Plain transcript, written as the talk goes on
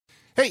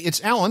Hey,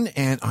 it's Alan,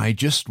 and I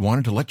just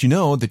wanted to let you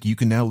know that you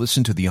can now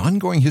listen to the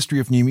ongoing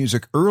history of new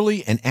music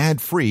early and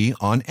ad-free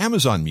on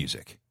Amazon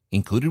Music,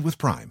 included with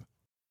Prime.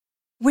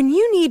 When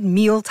you need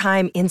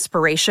mealtime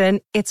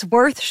inspiration, it's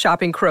worth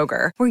shopping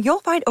Kroger, where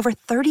you'll find over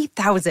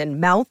 30,000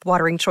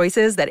 mouth-watering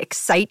choices that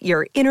excite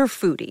your inner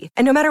foodie.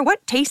 And no matter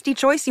what tasty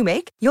choice you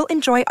make, you'll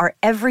enjoy our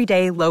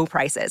everyday low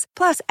prices,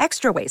 plus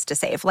extra ways to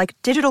save, like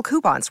digital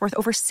coupons worth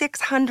over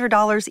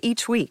 $600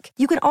 each week.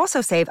 You can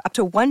also save up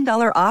to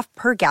 $1 off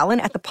per gallon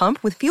at the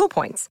pump with fuel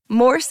points.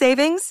 More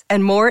savings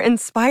and more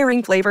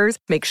inspiring flavors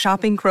make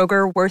shopping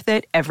Kroger worth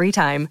it every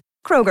time.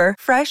 Kroger,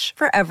 fresh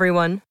for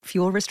everyone.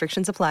 Fuel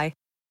restrictions apply.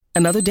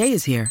 Another day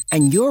is here,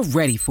 and you're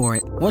ready for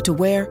it. What to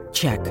wear?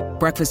 Check.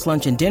 Breakfast,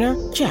 lunch, and dinner?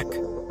 Check.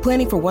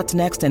 Planning for what's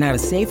next and how to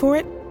save for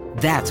it?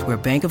 That's where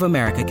Bank of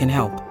America can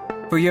help.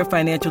 For your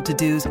financial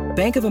to-dos,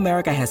 Bank of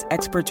America has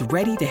experts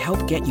ready to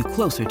help get you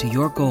closer to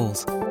your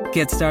goals.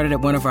 Get started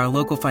at one of our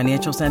local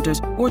financial centers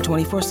or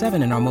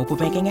 24/7 in our mobile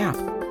banking app.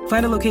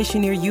 Find a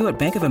location near you at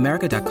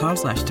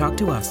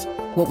bankofamerica.com/talktous.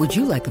 What would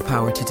you like the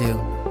power to do?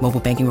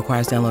 Mobile banking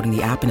requires downloading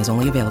the app and is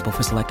only available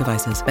for select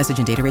devices. Message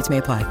and data rates may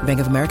apply.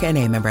 Bank of America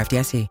N.A., member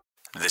FDIC.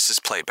 This is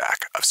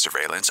playback of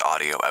surveillance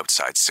audio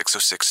outside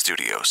 606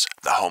 Studios,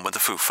 the home of the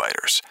Foo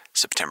Fighters,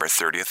 September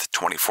 30th,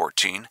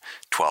 2014,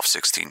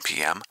 12:16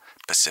 p.m.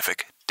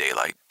 Pacific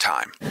Daylight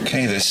Time.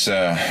 Okay, this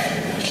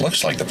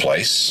looks like the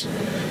place.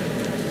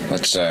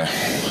 Let's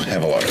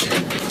have a look.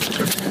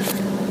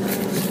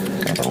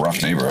 Kind of a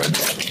rough neighborhood.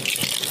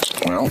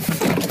 Well,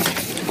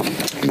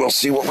 we'll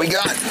see what we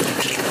got.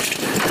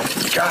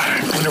 God,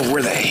 I wonder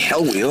where the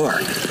hell we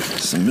are.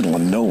 It's the middle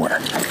of nowhere.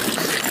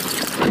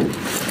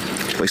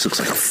 The place looks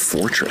like a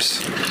fortress.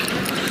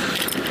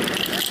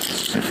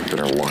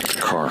 Better lock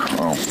the car.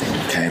 Oh,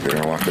 okay,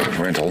 better lock the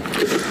rental.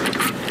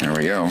 There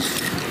we go.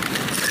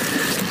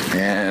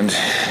 And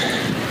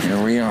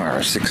here we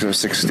are,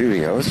 606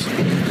 Studios.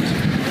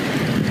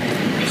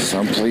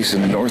 Someplace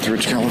in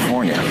Northridge,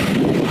 California.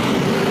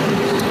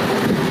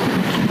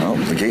 Oh,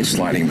 the gate's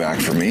sliding back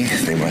for me.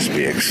 They must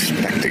be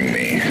expecting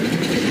me.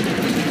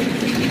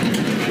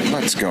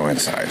 Let's go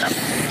inside.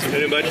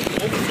 Anybody?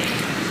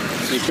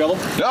 Any trouble?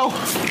 No,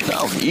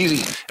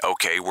 easy.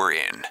 Okay, we're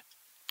in.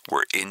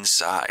 We're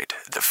inside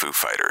the Foo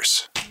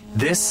Fighters.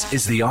 This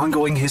is the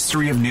ongoing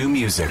history of new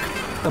music,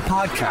 the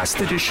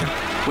podcast edition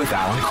with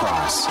Alan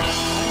Cross.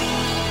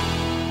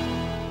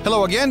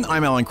 Hello again,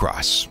 I'm Alan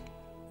Cross.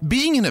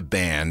 Being in a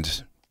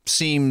band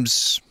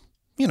seems,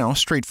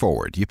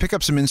 straightforward. You pick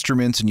up some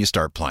instruments and you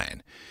start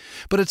playing.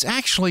 But it's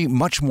actually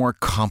much more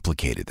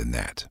complicated than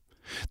that.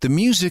 The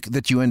music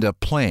that you end up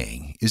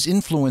playing is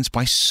influenced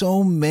by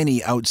so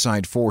many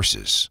outside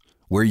forces.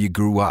 Where you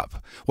grew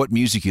up, what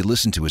music you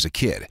listened to as a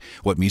kid,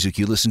 what music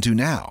you listen to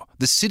now,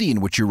 the city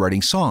in which you're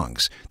writing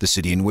songs, the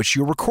city in which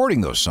you're recording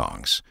those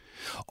songs.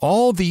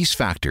 All these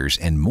factors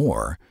and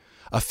more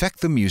affect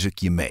the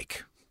music you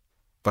make.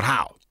 But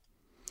how?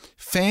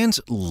 Fans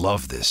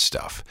love this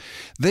stuff.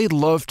 They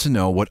love to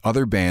know what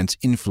other bands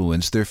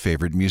influence their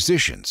favorite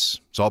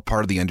musicians. It's all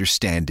part of the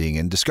understanding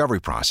and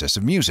discovery process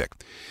of music.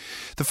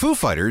 The Foo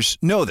Fighters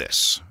know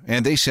this,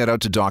 and they set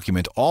out to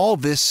document all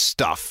this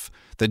stuff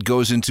that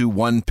goes into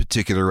one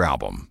particular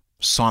album,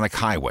 Sonic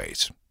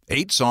Highways.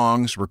 8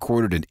 songs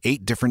recorded in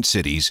 8 different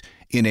cities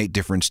in 8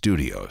 different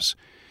studios.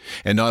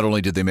 And not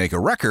only did they make a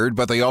record,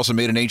 but they also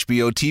made an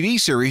HBO TV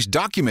series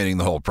documenting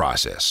the whole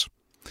process.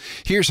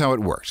 Here's how it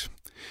worked.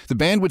 The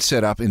band would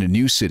set up in a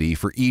new city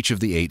for each of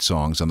the 8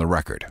 songs on the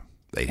record.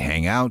 They'd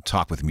hang out,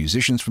 talk with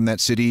musicians from that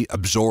city,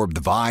 absorb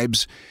the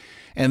vibes,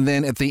 and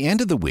then at the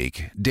end of the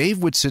week, Dave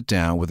would sit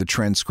down with a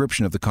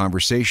transcription of the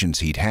conversations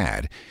he'd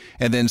had,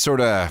 and then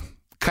sort of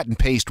cut and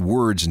paste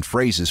words and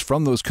phrases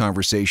from those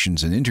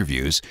conversations and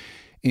interviews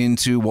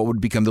into what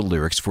would become the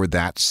lyrics for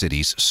that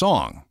city's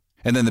song.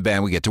 And then the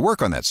band would get to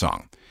work on that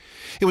song.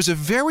 It was a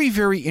very,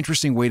 very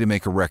interesting way to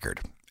make a record.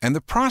 And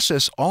the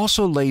process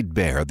also laid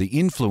bare the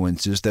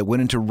influences that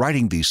went into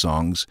writing these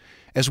songs,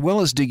 as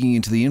well as digging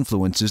into the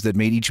influences that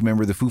made each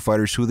member of the Foo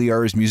Fighters who they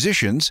are as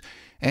musicians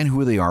and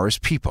who they are as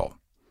people.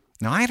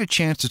 Now, I had a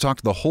chance to talk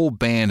to the whole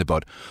band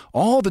about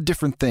all the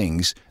different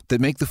things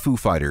that make the Foo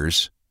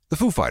Fighters the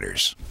Foo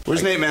Fighters.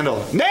 Where's Nate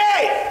Mendel?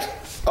 Nate!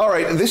 All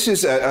right, this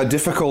is a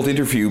difficult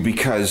interview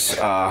because...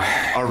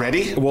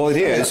 Already? Well, it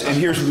is, and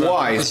here's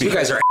why. You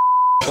guys are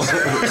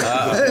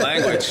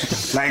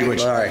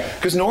Language. All right.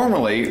 Because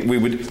normally we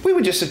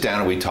would just sit down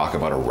and we'd talk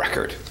about a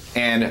record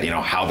and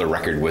how the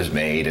record was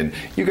made, and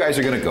you guys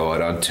are going to go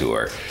out on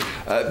tour.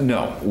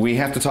 No, we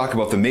have to talk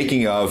about the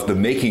making of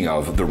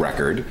the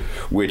record,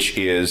 which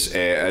is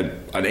an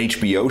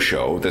HBO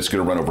show that's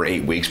going to run over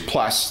 8 weeks,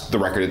 plus the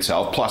record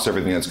itself, plus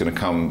everything that's going to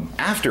come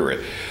after it.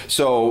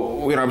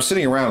 So I was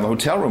sitting around in the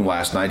hotel room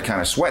last night,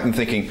 kind of sweating,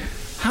 thinking,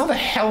 how the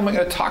hell am I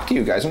going to talk to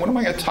you guys, and what am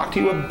I going to talk to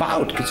you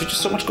about? Because there's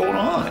just so much going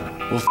on.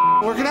 Well,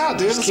 work it out,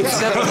 dude. Let's keep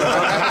stepping.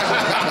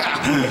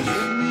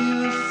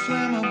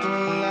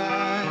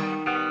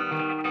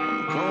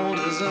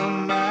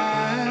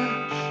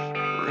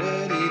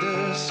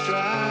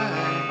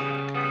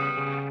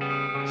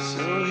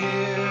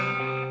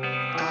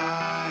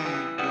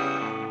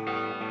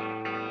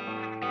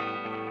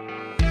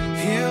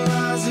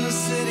 There's a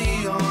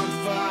city on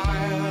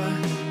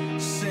fire,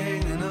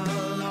 singing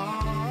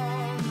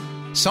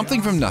along. Something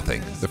from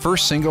Nothing, the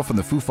first single from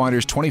the Foo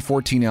Fighters'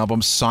 2014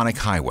 album Sonic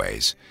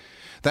Highways.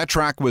 That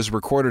track was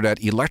recorded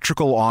at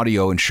Electrical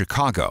Audio in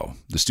Chicago,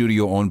 the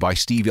studio owned by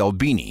Steve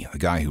Albini, the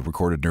guy who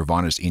recorded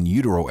Nirvana's In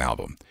Utero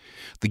album.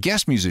 The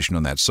guest musician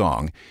on that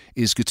song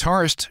is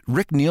guitarist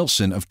Rick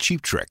Nielsen of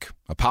Cheap Trick,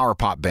 a power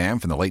pop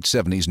band from the late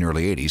 70s and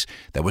early 80s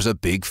that was a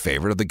big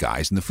favorite of the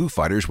guys in the Foo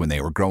Fighters when they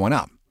were growing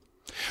up.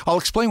 I'll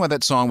explain why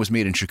that song was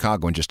made in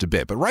Chicago in just a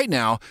bit, but right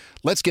now,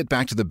 let's get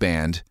back to the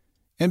band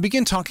and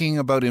begin talking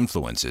about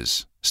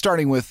influences,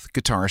 starting with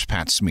guitarist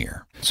Pat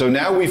Smear. So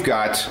now we've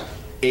got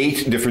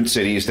 8 different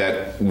cities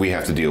that we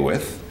have to deal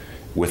with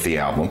the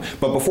album.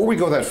 But before we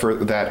go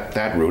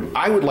that route,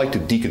 I would like to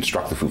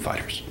deconstruct the Foo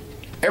Fighters.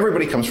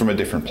 Everybody comes from a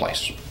different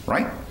place,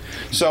 right?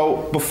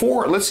 So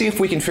let's see if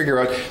we can figure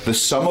out the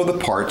sum of the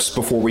parts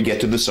before we get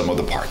to the sum of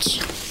the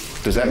parts.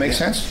 Does that make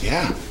sense?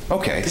 Yeah.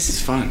 Okay. This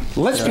is fun.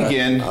 Let's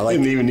begin.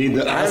 Didn't even need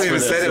that. I haven't even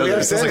said it. We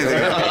haven't said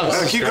anything.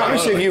 I'm going to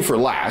save you for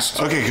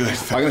last. Okay, good.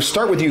 I'm going to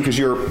start with you because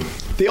you're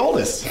The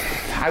oldest.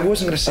 I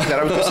wasn't going to say that.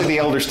 I was going to say the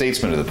elder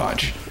statesman of the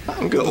bunch.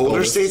 I'm good.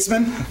 Older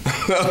statesman?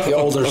 The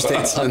older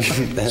statesman.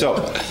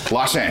 So,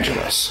 Los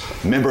Angeles,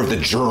 member of the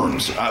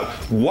Germs.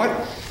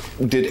 What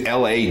did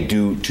LA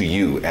do to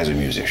you as a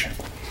musician?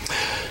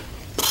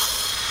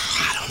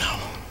 I don't know.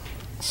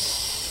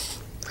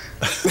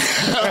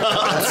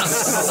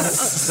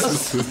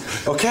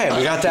 Okay,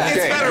 we got that.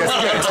 Okay,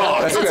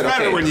 that's good. It's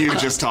better Okay. when you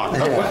just talk.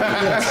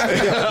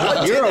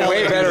 You're a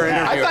way better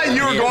interviewer. I thought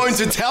you were going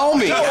to tell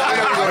me. I thought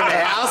you were going to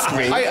ask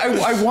me.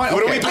 I want.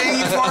 What okay. are we paying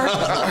you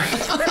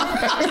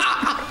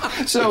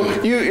for?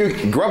 So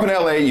you grew up in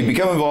LA, you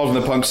become involved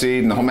in the punk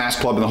scene, and the whole mass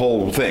club, and the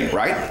whole thing,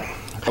 right?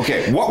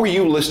 Okay, what were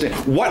you listening?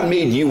 What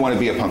made you want to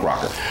be a punk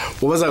rocker?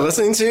 What was I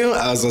listening to?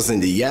 I was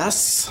listening to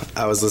Yes.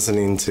 I was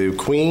listening to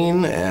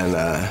Queen and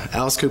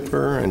Alice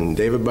Cooper and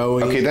David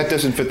Bowie. Okay, that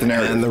doesn't fit the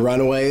narrative. And the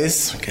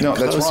Runaways. Getting No,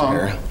 that's closer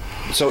wrong. here.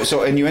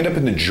 So, and you end up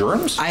in the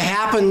Germs? I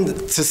happened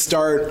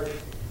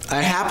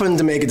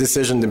to make a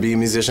decision to be a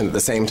musician at the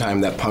same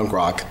time that punk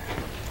rock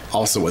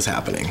also was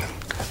happening.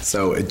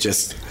 So it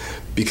just,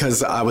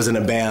 because I was in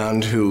a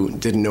band who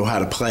didn't know how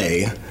to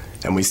play,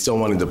 and we still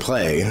wanted to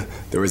play,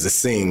 there was a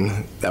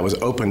scene that was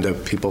open to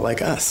people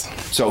like us.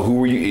 So who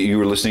were you? You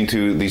were listening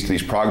to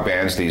these prog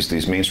bands,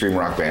 these mainstream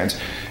rock bands.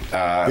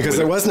 Because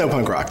there was no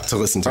punk rock to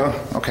listen to.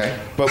 Oh, okay.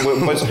 But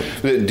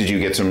did you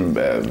get some,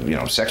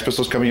 Sex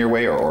Pistols coming your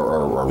way, or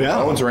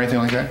Ramones or anything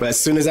like that? But as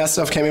soon as that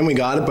stuff came in, we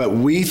got it. But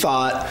we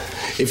thought,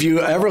 if you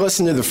ever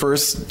listen to the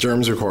first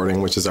Germs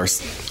recording, which is our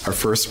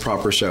first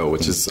proper show,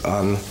 which is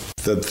on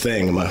the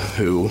thing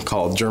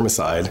called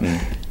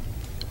Germicide,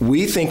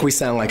 we think we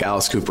sound like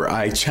Alice Cooper.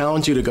 I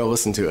challenge you to go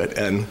listen to it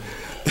and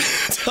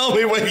tell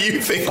me what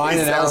you think. Find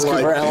an Alice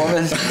Cooper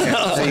element.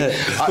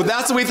 But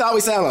that's what we thought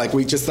we sounded like.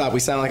 We just thought we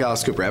sounded like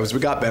Alice Cooper. As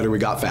we got better, we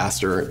got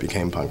faster, it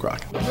became punk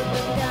rock.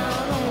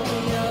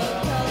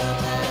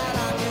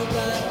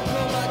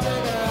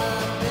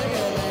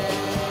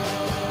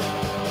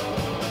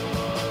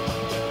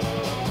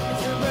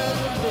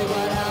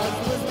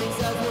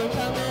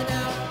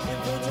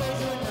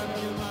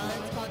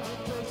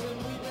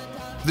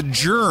 The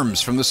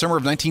Germs from the summer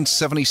of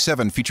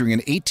 1977, featuring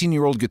an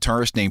 18-year-old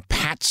guitarist named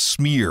Pat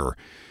Smear,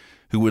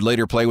 who would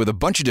later play with a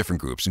bunch of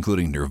different groups,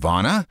 including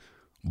Nirvana,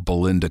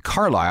 Belinda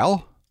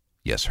Carlisle,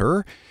 yes,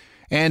 her,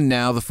 and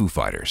now the Foo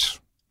Fighters.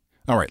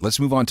 All right, let's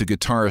move on to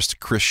guitarist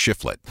Chris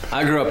Shiflett.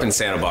 I grew up in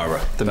Santa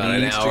Barbara, about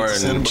an hour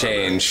and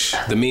change.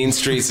 The mean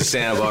streets of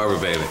Santa Barbara,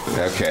 baby.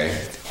 Okay.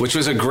 Which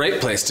was a great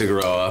place to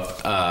grow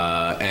up.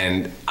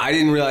 And I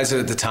didn't realize it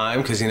at the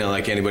time because,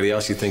 like anybody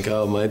else, you think,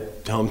 oh, my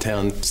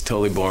hometown's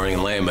totally boring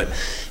and lame. But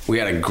we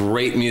had a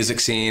great music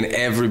scene.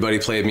 Everybody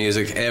played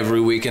music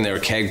every weekend. There were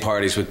keg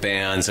parties with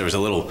bands. There was a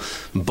little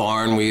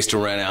barn we used to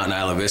rent out in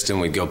Isla Vista,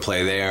 and we'd go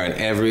play there. And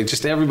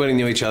everybody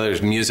knew each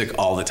other's music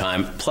all the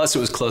time. Plus, it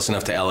was close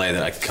enough to LA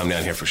that I could come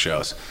down here for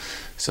shows.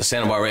 So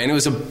Santa Barbara, and it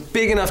was a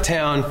big enough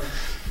town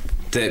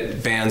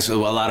that a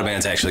lot of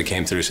bands actually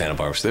came through Santa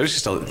Barbara. So there was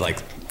just a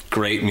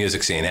great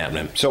music scene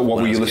happening. So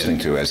what were you listening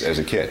to as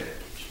a kid?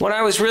 When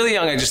I was really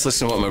young, I just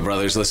listened to what my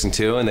brothers listened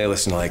to, and they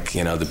listened to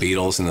the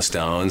Beatles and the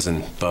Stones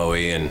and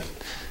Bowie, and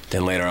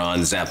then later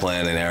on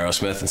Zeppelin and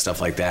Aerosmith and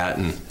stuff like that.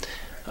 And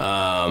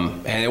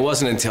it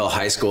wasn't until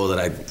high school that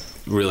I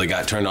really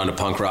got turned on to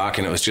punk rock,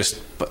 and it was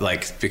just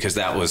because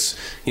that was,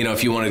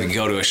 if you wanted to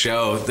go to a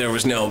show, there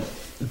was no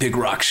big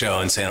rock show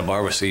in Santa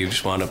Barbara, so you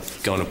just wound up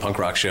going to punk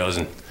rock shows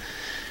and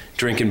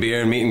drinking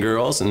beer and meeting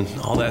girls and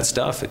all that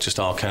stuff. It just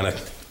all kind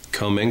of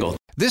commingled.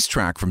 This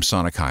track from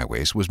Sonic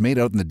Highways was made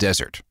out in the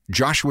desert,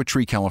 Joshua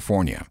Tree,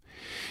 California.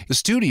 The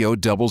studio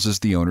doubles as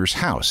the owner's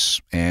house,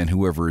 and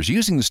whoever is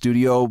using the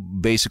studio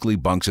basically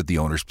bunks at the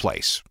owner's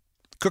place.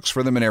 Cooks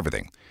for them and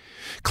everything.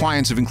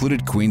 Clients have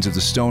included Queens of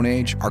the Stone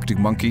Age, Arctic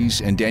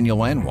Monkeys, and Daniel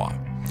Lanois.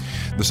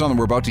 The song that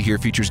we're about to hear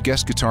features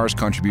guest guitarist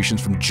contributions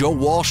from Joe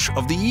Walsh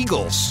of the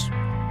Eagles.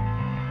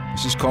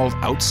 This is called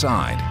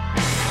Outside.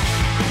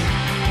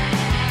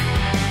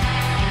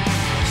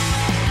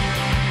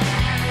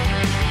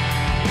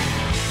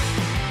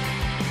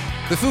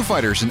 The Foo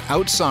Fighters and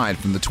Outside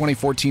from the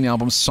 2014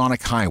 album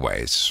Sonic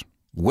Highways.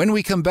 When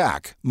we come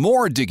back,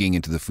 more digging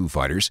into the Foo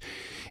Fighters,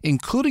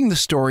 including the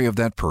story of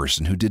that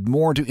person who did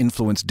more to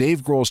influence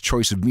Dave Grohl's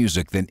choice of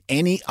music than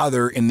any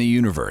other in the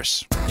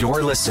universe.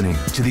 You're listening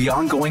to The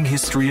Ongoing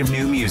History of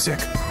New Music,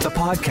 the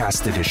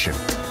podcast edition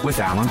with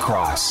Alan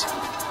Cross.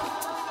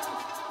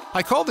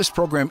 I call this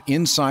program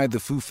Inside the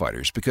Foo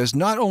Fighters because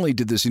not only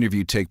did this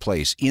interview take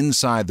place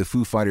inside the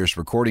Foo Fighters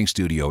recording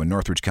studio in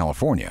Northridge,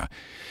 California,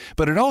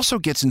 but it also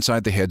gets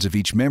inside the heads of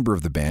each member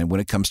of the band when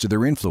it comes to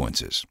their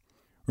influences.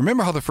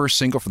 Remember how the first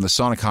single from the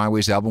Sonic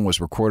Highways album was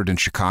recorded in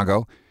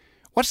Chicago?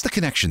 What's the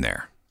connection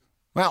there?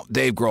 Well,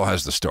 Dave Grohl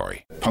has the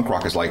story. Punk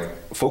rock is like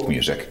folk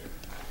music,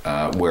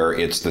 where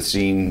it's the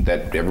scene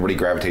that everybody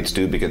gravitates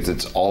to because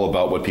it's all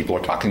about what people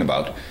are talking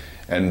about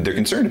and they're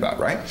concerned about,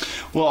 right?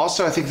 Well,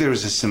 also, I think there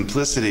was a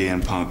simplicity in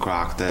punk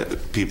rock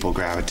that people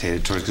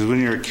gravitated towards. Because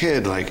when you're a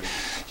kid, like,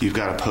 you've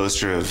got a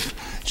poster of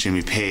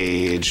Jimmy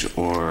Page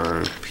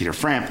or Peter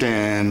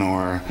Frampton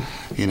or,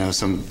 you know,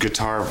 some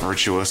guitar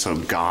virtuoso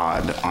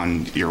god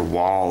on your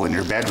wall in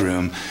your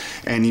bedroom,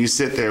 and you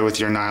sit there with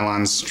your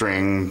nylon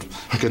string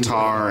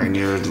guitar and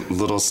your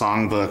little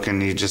songbook,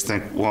 and you just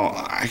think, well,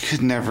 I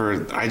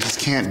just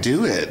can't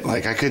do it.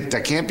 Like, I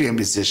can't be a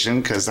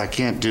musician because I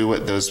can't do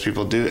what those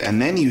people do.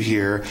 And then you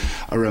hear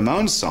a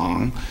Ramones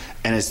song,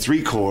 and it's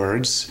 3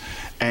 chords,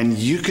 and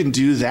you can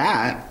do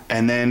that,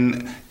 and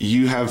then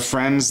you have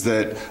friends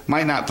that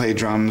might not play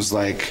drums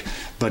like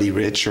Buddy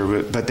Rich,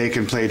 but they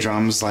can play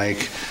drums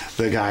like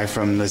the guy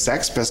from the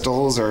Sex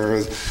Pistols,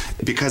 or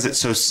because it's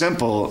so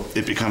simple,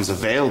 it becomes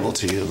available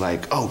to you.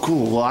 Like, oh,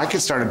 cool, well, I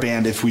could start a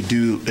band if we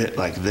do it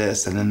like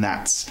this, and then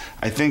that's,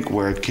 I think,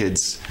 where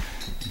kids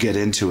get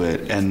into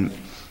it.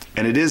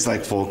 And it is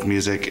like folk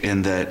music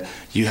in that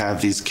you have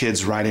these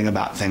kids writing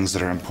about things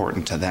that are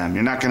important to them.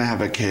 You're not going to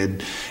have a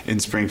kid in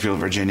Springfield,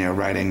 Virginia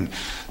writing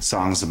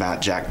songs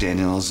about Jack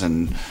Daniels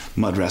and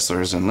mud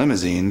wrestlers and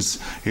limousines.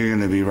 You're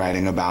going to be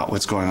writing about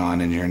what's going on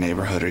in your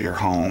neighborhood or your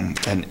home.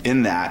 And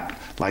in that,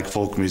 like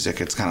folk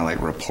music, it's kind of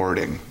like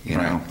reporting, you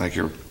know, like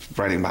you're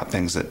writing about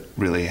things that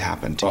really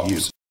happened to you.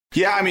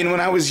 Yeah, I mean,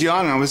 when I was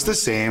young, I was the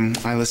same.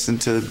 I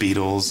listened to the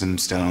Beatles and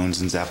Stones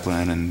and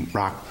Zeppelin and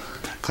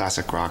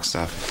classic rock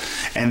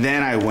stuff. And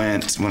then I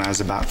went, when I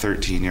was about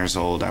 13 years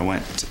old, I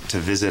went to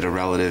visit a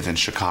relative in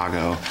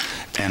Chicago,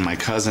 and my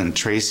cousin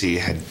Tracy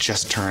had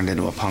just turned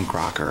into a punk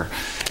rocker.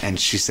 And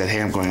she said,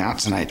 hey, I'm going out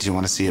tonight. Do you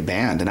want to see a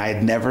band? And I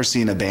had never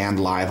seen a band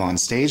live on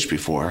stage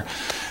before.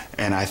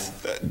 And I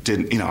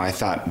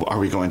thought, are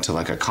we going to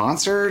like a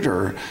concert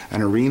or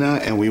an arena?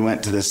 And we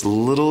went to this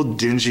little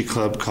dingy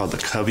club called the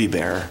Cubby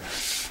Bear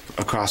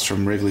across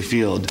from Wrigley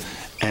Field.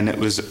 And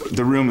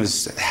the room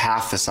was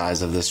half the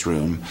size of this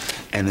room,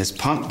 and this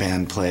punk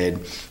band played,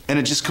 and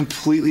it just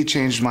completely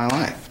changed my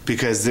life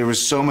because there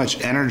was so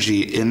much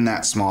energy in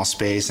that small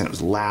space, and it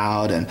was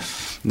loud, and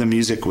the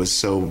music was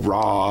so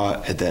raw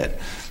that,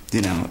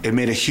 you know, it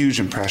made a huge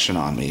impression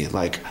on me.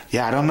 Like,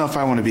 yeah, I don't know if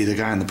I want to be the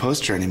guy on the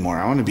poster anymore.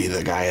 I want to be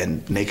the guy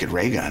in Naked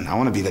Ray Gun. I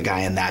want to be the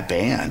guy in that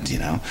band, you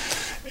know.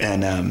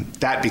 And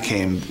that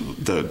became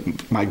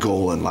my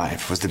goal in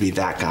life, was to be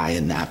that guy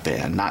in that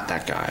band. Not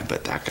that guy,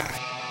 but that guy.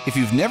 If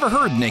you've never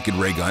heard Naked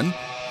Ray Gun,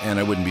 and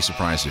I wouldn't be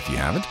surprised if you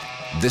haven't,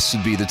 this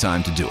would be the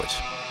time to do it.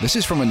 This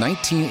is from a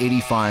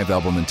 1985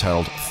 album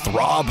entitled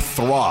Throb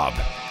Throb.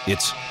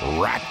 It's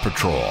Rat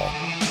Patrol.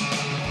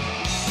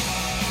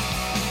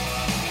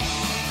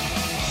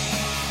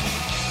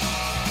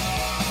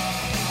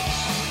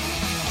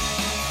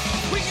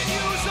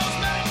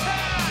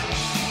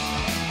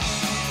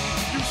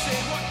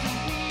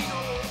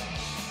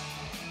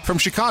 From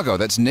Chicago,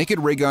 that's Naked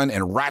Ray Gun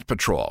and Rat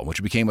Patrol,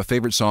 which became a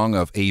favorite song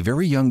of a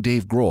very young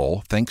Dave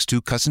Grohl thanks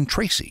to cousin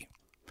Tracy.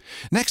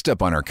 Next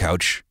up on our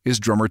couch is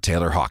drummer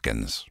Taylor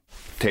Hawkins.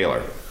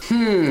 Taylor.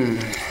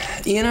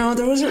 You know,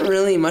 there wasn't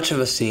really much of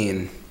a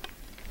scene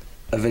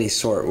of any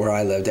sort where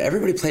I lived.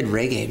 Everybody played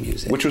reggae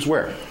music. Which was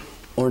where?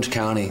 Orange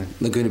County,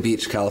 Laguna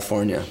Beach,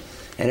 California.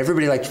 And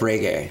everybody liked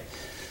reggae.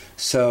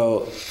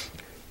 So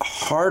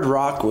hard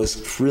rock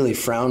was really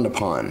frowned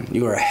upon.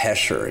 You were a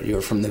Hesher. You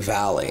were from the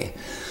Valley.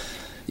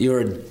 You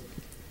were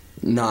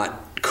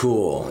not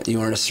cool. You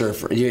weren't a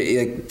surfer.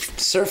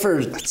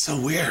 Surfer. That's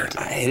so weird.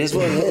 It is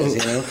what it is,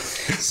 you know.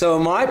 So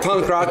my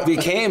punk rock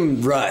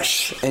became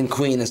Rush and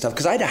Queen and stuff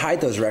because I had to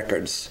hide those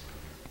records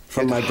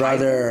from my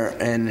brother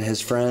and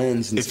his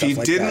friends and stuff like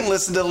that. If he didn't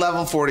listen to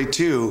Level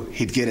 42,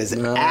 he'd get his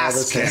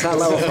ass kicked. It's not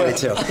Level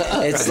 42.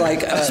 It's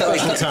like,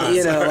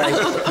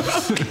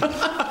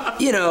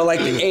 like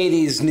the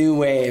 80s new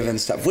wave and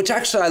stuff, which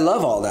actually I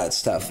love all that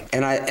stuff.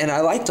 And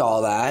I liked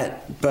all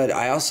that, but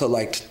I also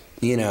liked,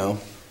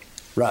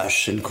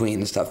 Rush and Queen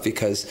and stuff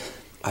because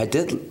I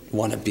did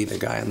want to be the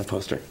guy on the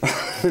poster.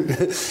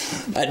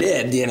 I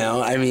did,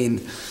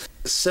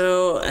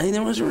 So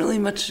there wasn't really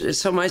much.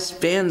 So my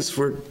bands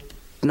were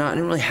not, I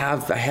didn't really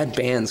have, I had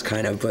bands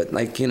kind of, but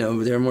there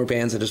were more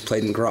bands that just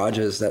played in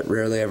garages that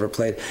rarely ever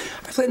played.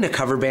 I played in a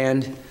cover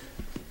band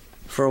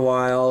for a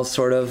while,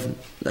 sort of.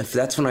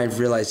 That's when I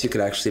realized you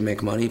could actually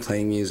make money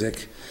playing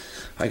music.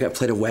 I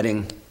played a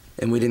wedding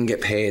and we didn't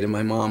get paid. And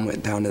my mom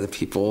went down to the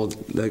people,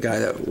 the guy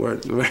that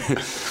worked, where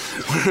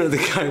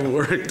the guy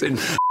worked and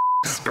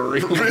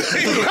screamed. We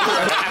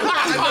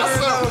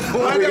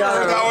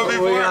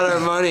got our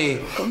money.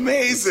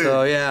 Amazing.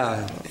 So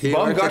yeah.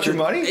 Mom got your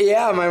money?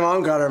 Yeah, my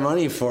mom got our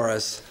money for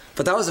us.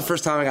 But that was the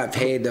first time I got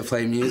paid to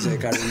play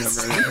music. I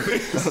remember.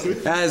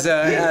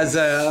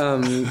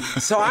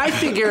 So I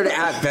figured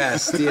at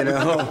best, you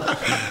know.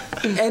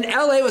 And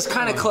LA was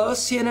kind of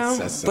close, you know,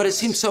 but it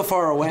seemed so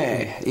far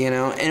away, you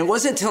know. And it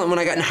wasn't until when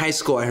I got in high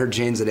school I heard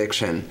Jane's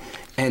Addiction,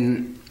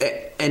 and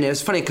it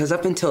was funny because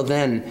up until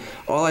then,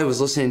 all I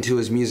was listening to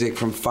was music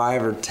from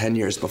 5 or 10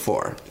 years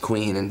before,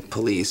 Queen and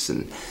Police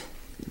and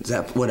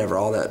whatever,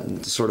 all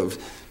that sort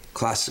of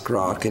classic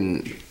rock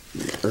and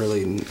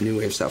early new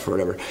wave stuff or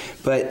whatever.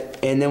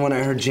 And then when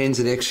I heard Jane's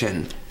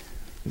Addiction,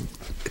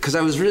 because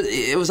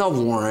it was all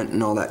Warrant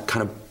and all that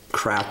kind of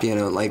crap, you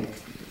know, like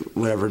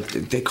whatever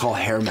they call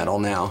hair metal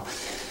now,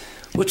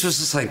 which was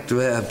just like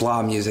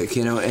blah music,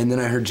 you know. And then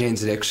I heard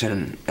Jane's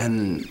Addiction,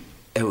 and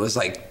it was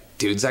like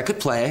dudes that could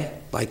play,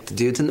 like the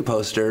dudes in the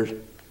poster,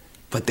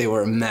 but they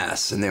were a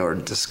mess, and they were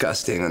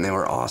disgusting, and they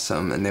were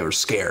awesome, and they were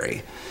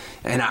scary.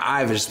 And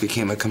I just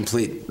became a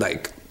complete,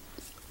 like,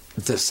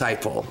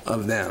 disciple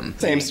of them.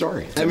 Same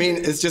story. I mean,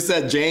 it's just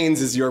that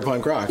Jane's is your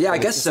punk rock. Yeah, I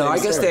guess so. I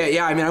guess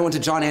I went to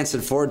John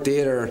Anson Ford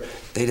Theater.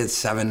 They did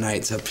 7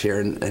 nights up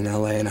here in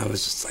LA, and I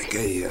was just like,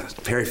 hey,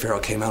 Perry Farrell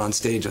came out on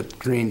stage with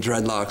green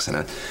dreadlocks and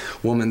a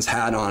woman's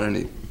hat on, and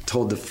he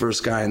told the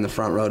first guy in the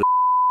front row to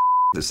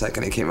the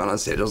second he came out on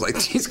stage. I was like,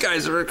 these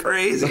guys are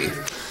crazy.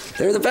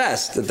 They're the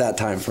best at that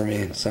time for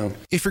me. So,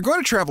 if you're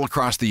going to travel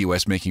across the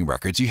U.S. making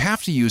records, you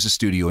have to use a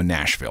studio in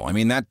Nashville. I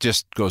mean, that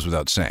just goes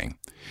without saying.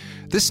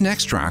 This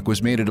next track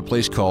was made at a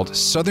place called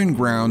Southern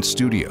Ground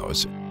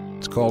Studios.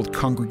 It's called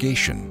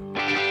Congregation.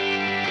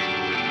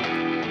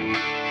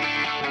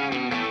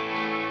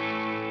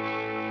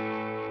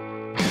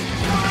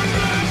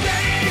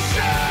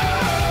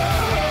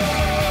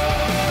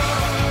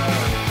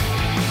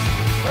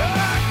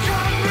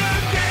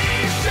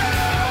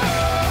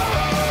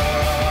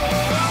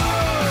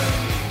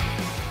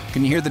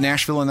 Can you hear the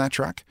Nashville in that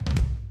track?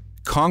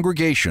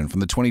 Congregation from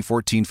the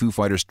 2014 Foo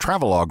Fighters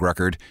Travelogue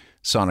record,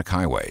 Sonic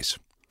Highways.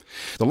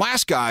 The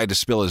last guy to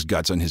spill his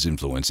guts on his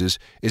influences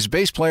is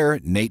bass player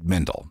Nate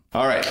Mendel.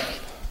 All right,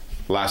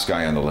 last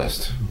guy on the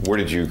list. Where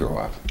did you grow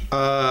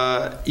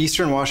up?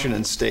 Eastern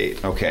Washington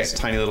State. Okay. It's a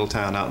tiny little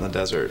town out in the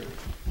desert.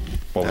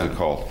 What was it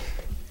called?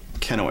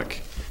 Kennewick.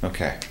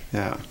 Okay.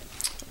 Yeah.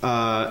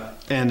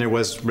 And there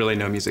was really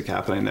no music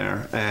happening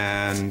there.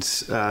 And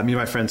me and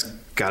my friends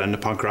got into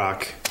punk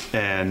rock.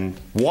 And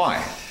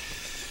why?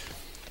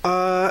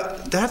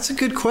 That's a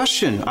good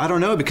question. I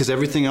don't know, because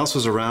everything else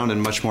was around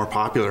and much more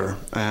popular.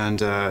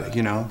 And,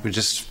 you know,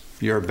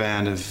 you're a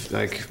band of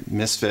like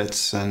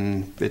misfits,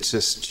 and it's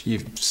just,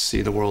 you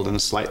see the world in a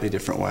slightly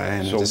different way.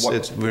 And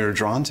we were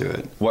drawn to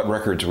it. What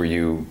records were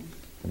you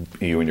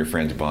and your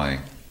friends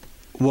buying?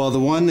 Well, the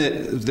one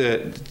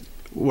that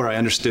where I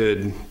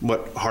understood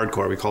what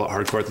hardcore, we call it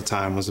hardcore at the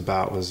time, was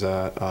about was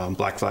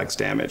Black Flag's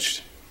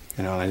Damaged.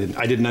 You know,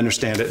 I didn't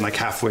understand it, and like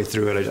halfway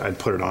through it, I'd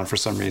put it on for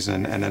some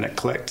reason, and then it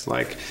clicked.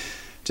 Like,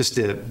 just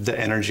the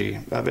energy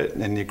of it,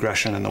 and the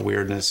aggression and the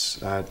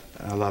weirdness. I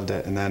loved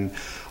it. And then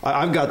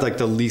I've got like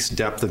the least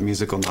depth of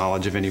musical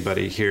knowledge of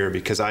anybody here,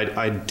 because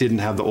I didn't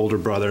have the older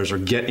brothers or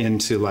get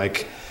into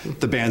like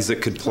the bands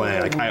that could play.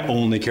 Like, I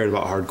only cared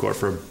about hardcore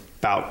for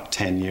about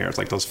 10 years,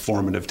 like those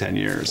formative 10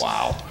 years.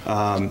 Wow.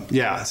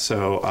 Yeah,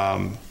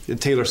 so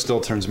Taylor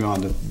still turns me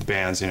on to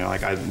bands, you know,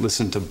 like I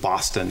listen to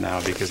Boston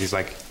now because he's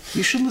like,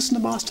 you should listen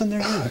to Boston,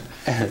 they're good.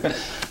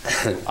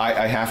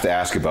 I have to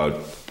ask about,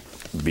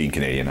 being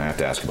Canadian, I have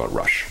to ask about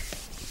Rush.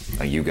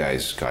 You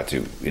guys got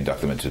to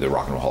induct them into the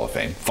Rock and Roll Hall of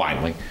Fame,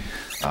 finally.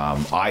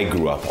 I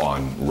grew up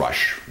on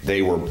Rush.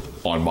 They were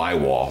on my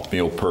wall.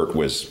 Neil Peart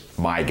was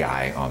my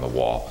guy on the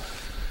wall.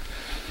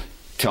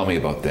 Tell me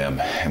about them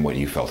and what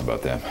you felt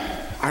about them.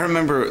 I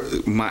remember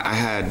I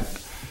had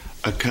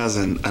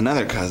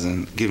another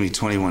cousin, give me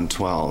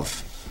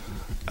 2112.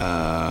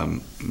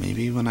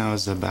 Maybe when I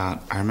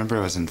remember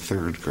I was in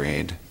 3rd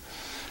grade.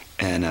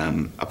 And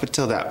up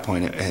until that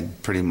point, it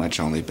had pretty much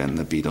only been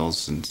the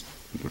Beatles and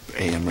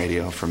AM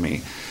radio for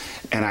me.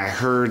 And I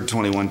heard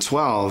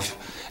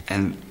 2112,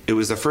 and it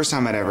was the first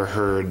time I'd ever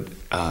heard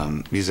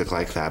music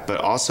like that, but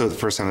also the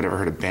first time I'd ever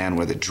heard a band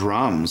where the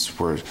drums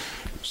were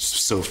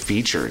so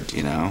featured,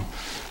 you know.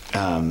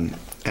 And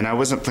I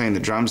wasn't playing the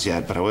drums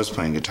yet, but I was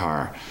playing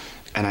guitar.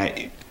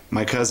 And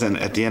my cousin,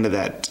 at the end of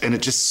that, and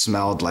it just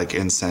smelled like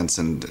incense,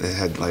 and it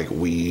had like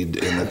weed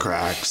in the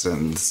cracks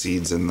and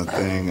seeds in the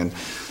thing, and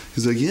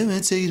he's like, yeah,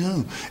 man, take it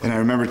home. And I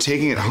remember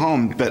taking it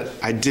home, but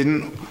I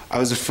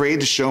was afraid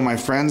to show my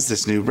friends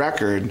this new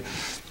record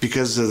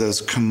because of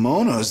those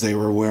kimonos they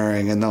were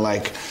wearing and the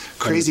like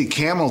crazy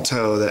camel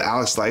toe that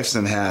Alex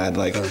Lifeson had,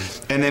 like,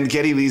 and then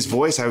Geddy Lee's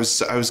voice. I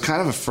was kind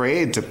of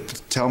afraid to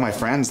tell my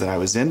friends that I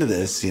was into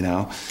this, you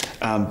know,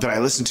 but I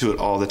listened to it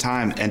all the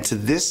time. And to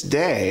this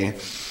day,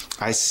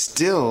 I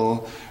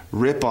still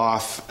rip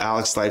off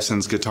Alex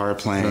Lifeson's guitar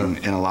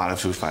playing in a lot of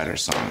Foo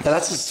Fighters songs. Yeah,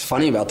 that's what's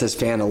funny about this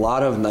band. A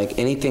lot of like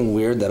anything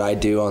weird that I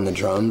do on the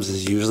drums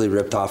is usually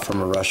ripped off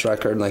from a Rush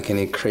record, like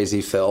any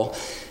crazy fill.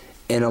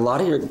 And a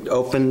lot of your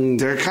open,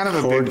 they're kind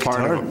of a big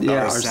part of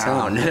our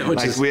sound.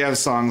 Like we have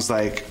songs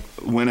like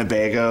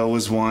Winnebago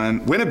was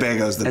one.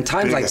 Winnebago's the and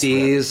times like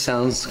these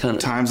sounds kind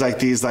of times like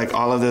these, like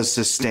all of those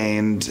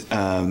sustained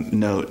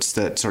notes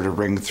that sort of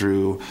ring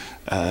through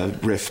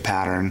riff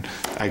pattern.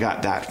 I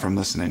got that from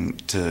listening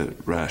to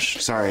Rush.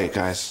 Sorry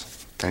guys,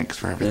 thanks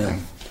for everything.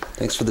 Yeah.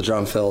 Thanks for the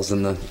drum fills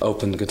and the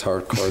open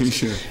guitar chords.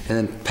 Sure.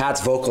 And then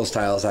Pat's vocal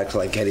style is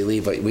actually like Geddy Lee,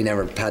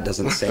 but Pat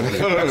doesn't sing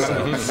anymore.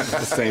 So.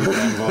 The same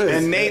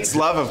and Nate's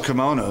love of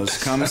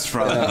kimonos comes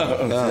from,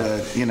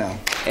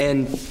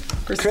 And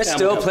Chris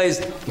still plays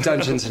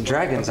Dungeons and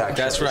Dragons,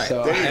 actually. That's right.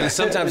 So. And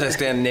sometimes I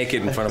stand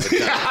naked in front of a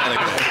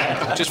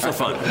giant just for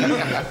fun.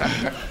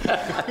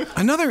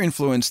 Another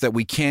influence that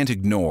we can't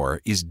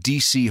ignore is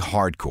DC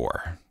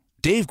hardcore.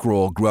 Dave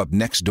Grohl grew up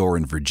next door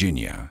in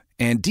Virginia,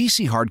 and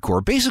DC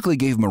hardcore basically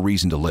gave him a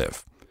reason to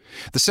live.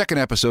 The second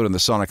episode in the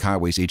Sonic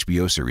Highways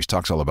HBO series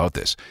talks all about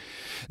this.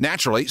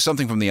 Naturally,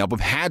 something from the album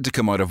had to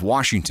come out of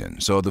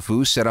Washington, so the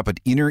Foos set up at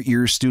Inner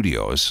Ear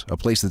Studios, a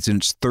place that's in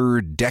its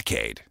third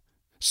decade.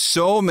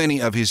 So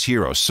many of his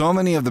heroes, so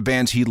many of the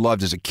bands he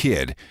loved as a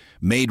kid,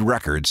 made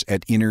records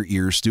at Inner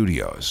Ear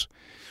Studios.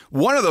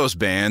 One of those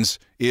bands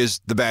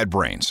is the Bad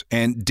Brains,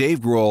 and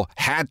Dave Grohl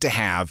had to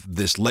have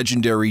this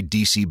legendary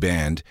DC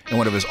band and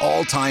one of his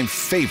all-time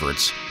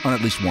favorites on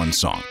at least one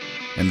song.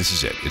 And this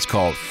is it. It's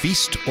called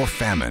Feast or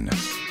Famine.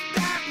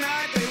 That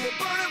night they were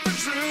burning for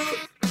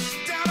truth.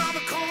 Down on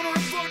the corner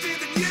of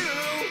 14th and U.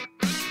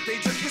 They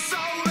took your soul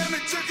and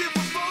they took it for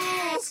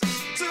fools.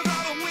 Took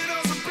all the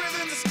widows and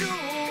prison to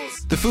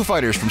schools. The Foo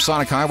Fighters from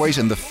Sonic Highways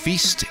and The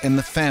Feast and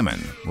the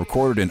Famine,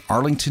 recorded in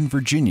Arlington,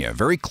 Virginia,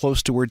 very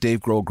close to where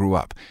Dave Grohl grew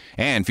up,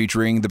 and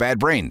featuring the Bad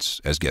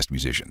Brains as guest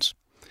musicians.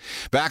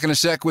 Back in a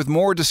sec with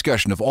more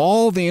discussion of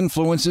all the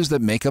influences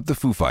that make up the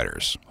Foo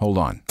Fighters. Hold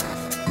on.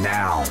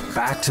 Now,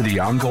 back to the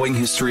ongoing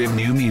history of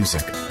new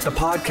music, the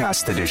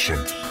podcast edition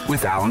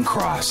with Alan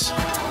Cross.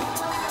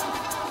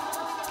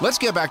 Let's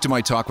get back to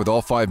my talk with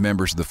all 5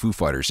 members of the Foo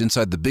Fighters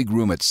inside the big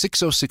room at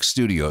 606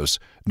 Studios,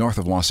 north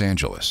of Los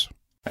Angeles.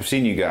 I've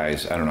seen you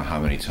guys, I don't know how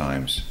many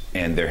times,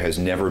 and there has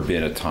never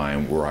been a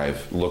time where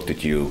I've looked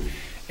at you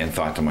and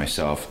thought to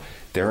myself,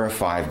 there are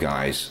 5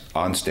 guys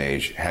on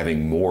stage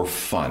having more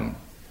fun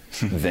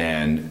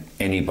than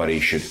anybody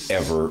should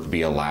ever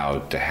be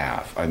allowed to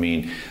have. I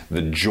mean,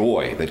 the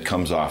joy that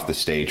comes off the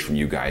stage from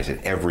you guys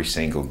at every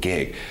single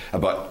gig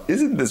about,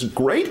 isn't this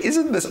great?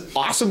 Isn't this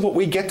awesome what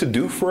we get to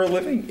do for a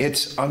living?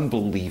 It's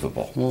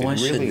unbelievable. Well, why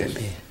shouldn't it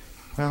be?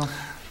 Well,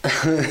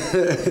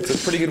 it's a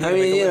pretty good way I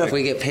mean, to make a living. if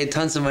we get paid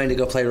tons of money to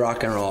go play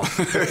rock and roll. Is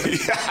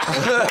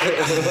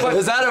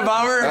that a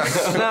bummer?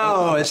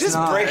 No, it's just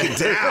not. break it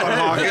down,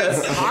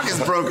 Hawkins. Hawkins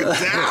broke it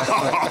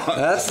down.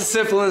 That's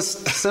the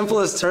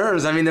simplest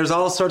terms. I mean, there's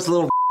all sorts of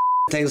little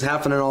things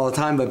happening all the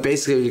time, but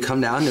basically when you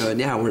come down to it,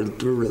 yeah, we're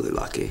really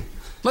lucky.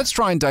 Let's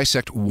try and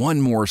dissect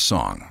one more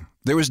song.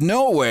 There was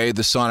no way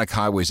the Sonic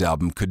Highways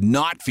album could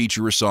not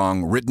feature a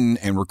song written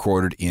and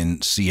recorded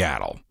in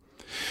Seattle.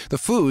 The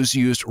Foos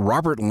used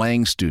Robert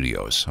Lang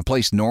Studios, a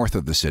place north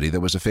of the city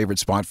that was a favorite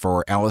spot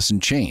for Alice in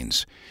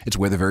Chains. It's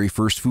where the very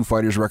first Foo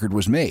Fighters record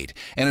was made,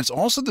 and it's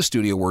also the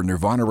studio where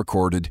Nirvana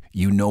recorded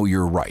You Know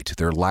You're Right,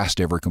 their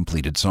last ever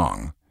completed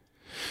song.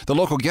 The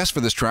local guest for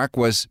this track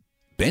was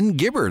Ben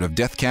Gibbard of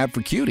Death Cab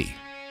for Cutie.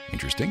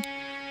 Interesting.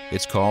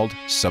 It's called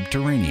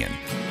Subterranean.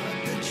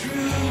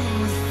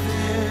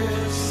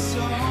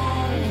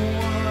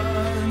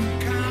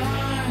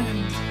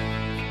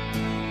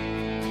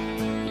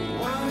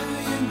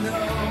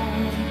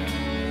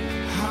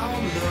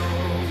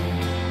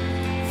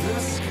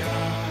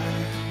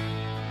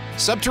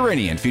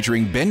 Subterranean,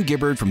 featuring Ben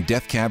Gibbard from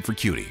Death Cab for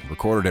Cutie,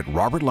 recorded at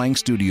Robert Lang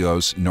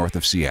Studios, north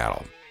of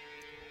Seattle.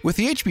 With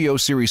the HBO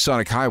series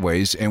Sonic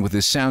Highways and with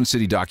his Sound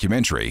City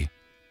documentary,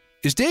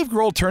 is Dave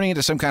Grohl turning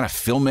into some kind of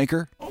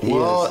filmmaker?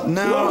 Well,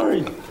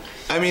 no.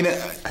 I mean,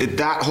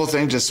 that whole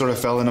thing just sort of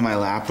fell into my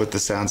lap with the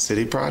Sound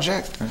City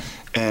project,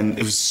 and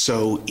it was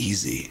so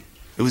easy.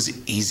 It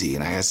was easy,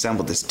 and I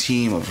assembled this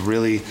team of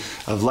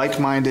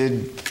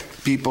like-minded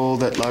people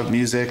that love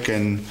music,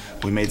 and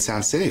we made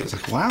Sound City. It was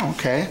like, wow,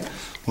 okay.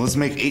 Well, let's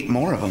make 8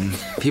 more of them.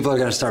 People are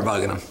gonna start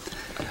bugging them.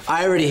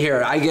 I already hear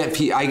it. I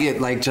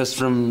get like just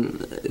from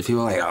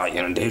people like, oh,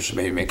 you know, Dave should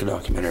maybe make a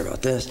documentary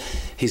about this.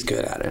 He's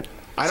good at it.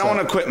 I don't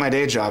want to quit my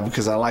day job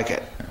because I like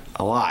it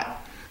a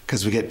lot.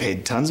 Because we get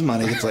paid tons of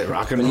money to play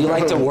rock and roll. But you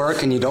like to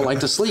work and you don't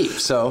like to sleep,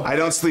 so. I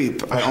don't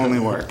sleep. I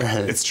only work.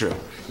 It's true.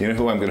 You know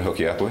who I'm going to hook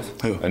you up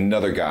with? Who?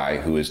 Another guy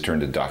who has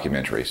turned to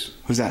documentaries.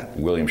 Who's that?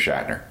 William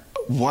Shatner.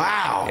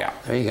 Wow. Yeah.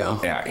 There you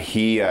go. Yeah,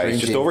 he's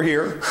just over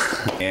here,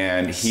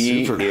 and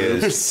he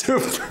is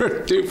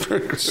super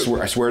duper.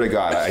 I swear to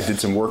God, I did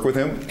some work with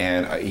him,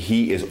 and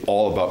he is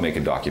all about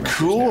making documentaries.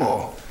 Cool.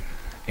 Now.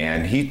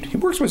 And he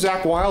works with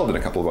Zach Wilde and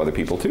a couple of other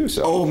people too.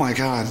 So. Oh my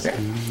God. Yeah.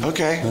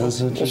 Okay. We'll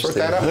sort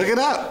that out. Look it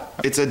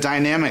up. It's a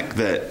dynamic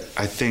that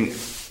I think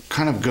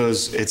kind of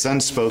goes, it's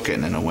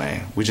unspoken in a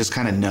way. We just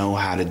kind of know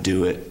how to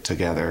do it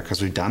together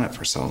because we've done it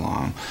for so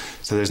long.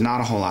 So there's not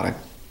a whole lot of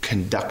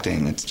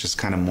conducting. It's just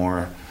kind of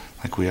more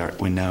like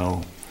we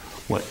know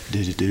what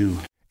to do.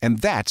 And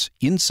that's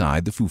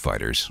Inside the Foo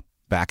Fighters.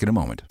 Back in a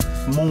moment.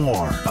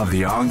 More of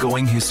the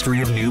ongoing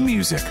history of new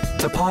music,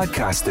 the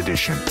podcast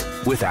edition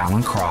with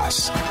Alan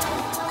Cross.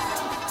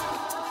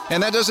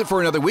 And that does it for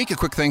another week. A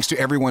quick thanks to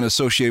everyone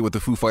associated with the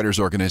Foo Fighters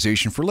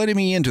organization for letting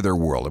me into their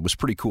world. It was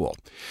pretty cool.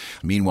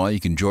 Meanwhile, you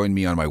can join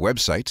me on my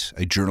website,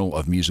 a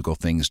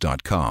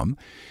journalofmusicalthings.com.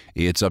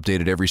 It's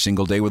updated every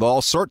single day with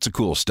all sorts of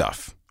cool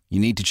stuff. You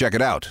need to check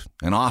it out,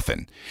 and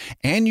often.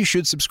 And you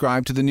should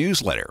subscribe to the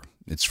newsletter.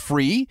 It's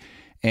free,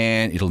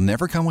 and it'll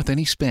never come with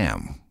any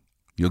spam.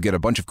 You'll get a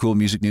bunch of cool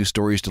music news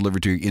stories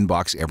delivered to your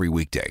inbox every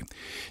weekday.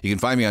 You can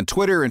find me on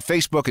Twitter and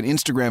Facebook and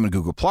Instagram and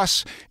Google+.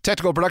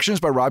 Technical productions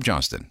by Rob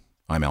Johnston.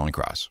 I'm Alan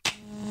Cross.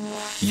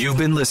 You've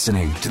been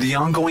listening to the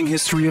ongoing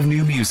history of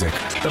new music,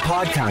 the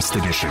podcast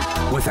edition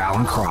with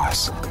Alan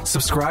Cross.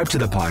 Subscribe to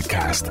the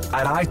podcast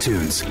at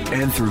iTunes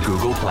and through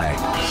Google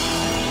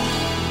Play.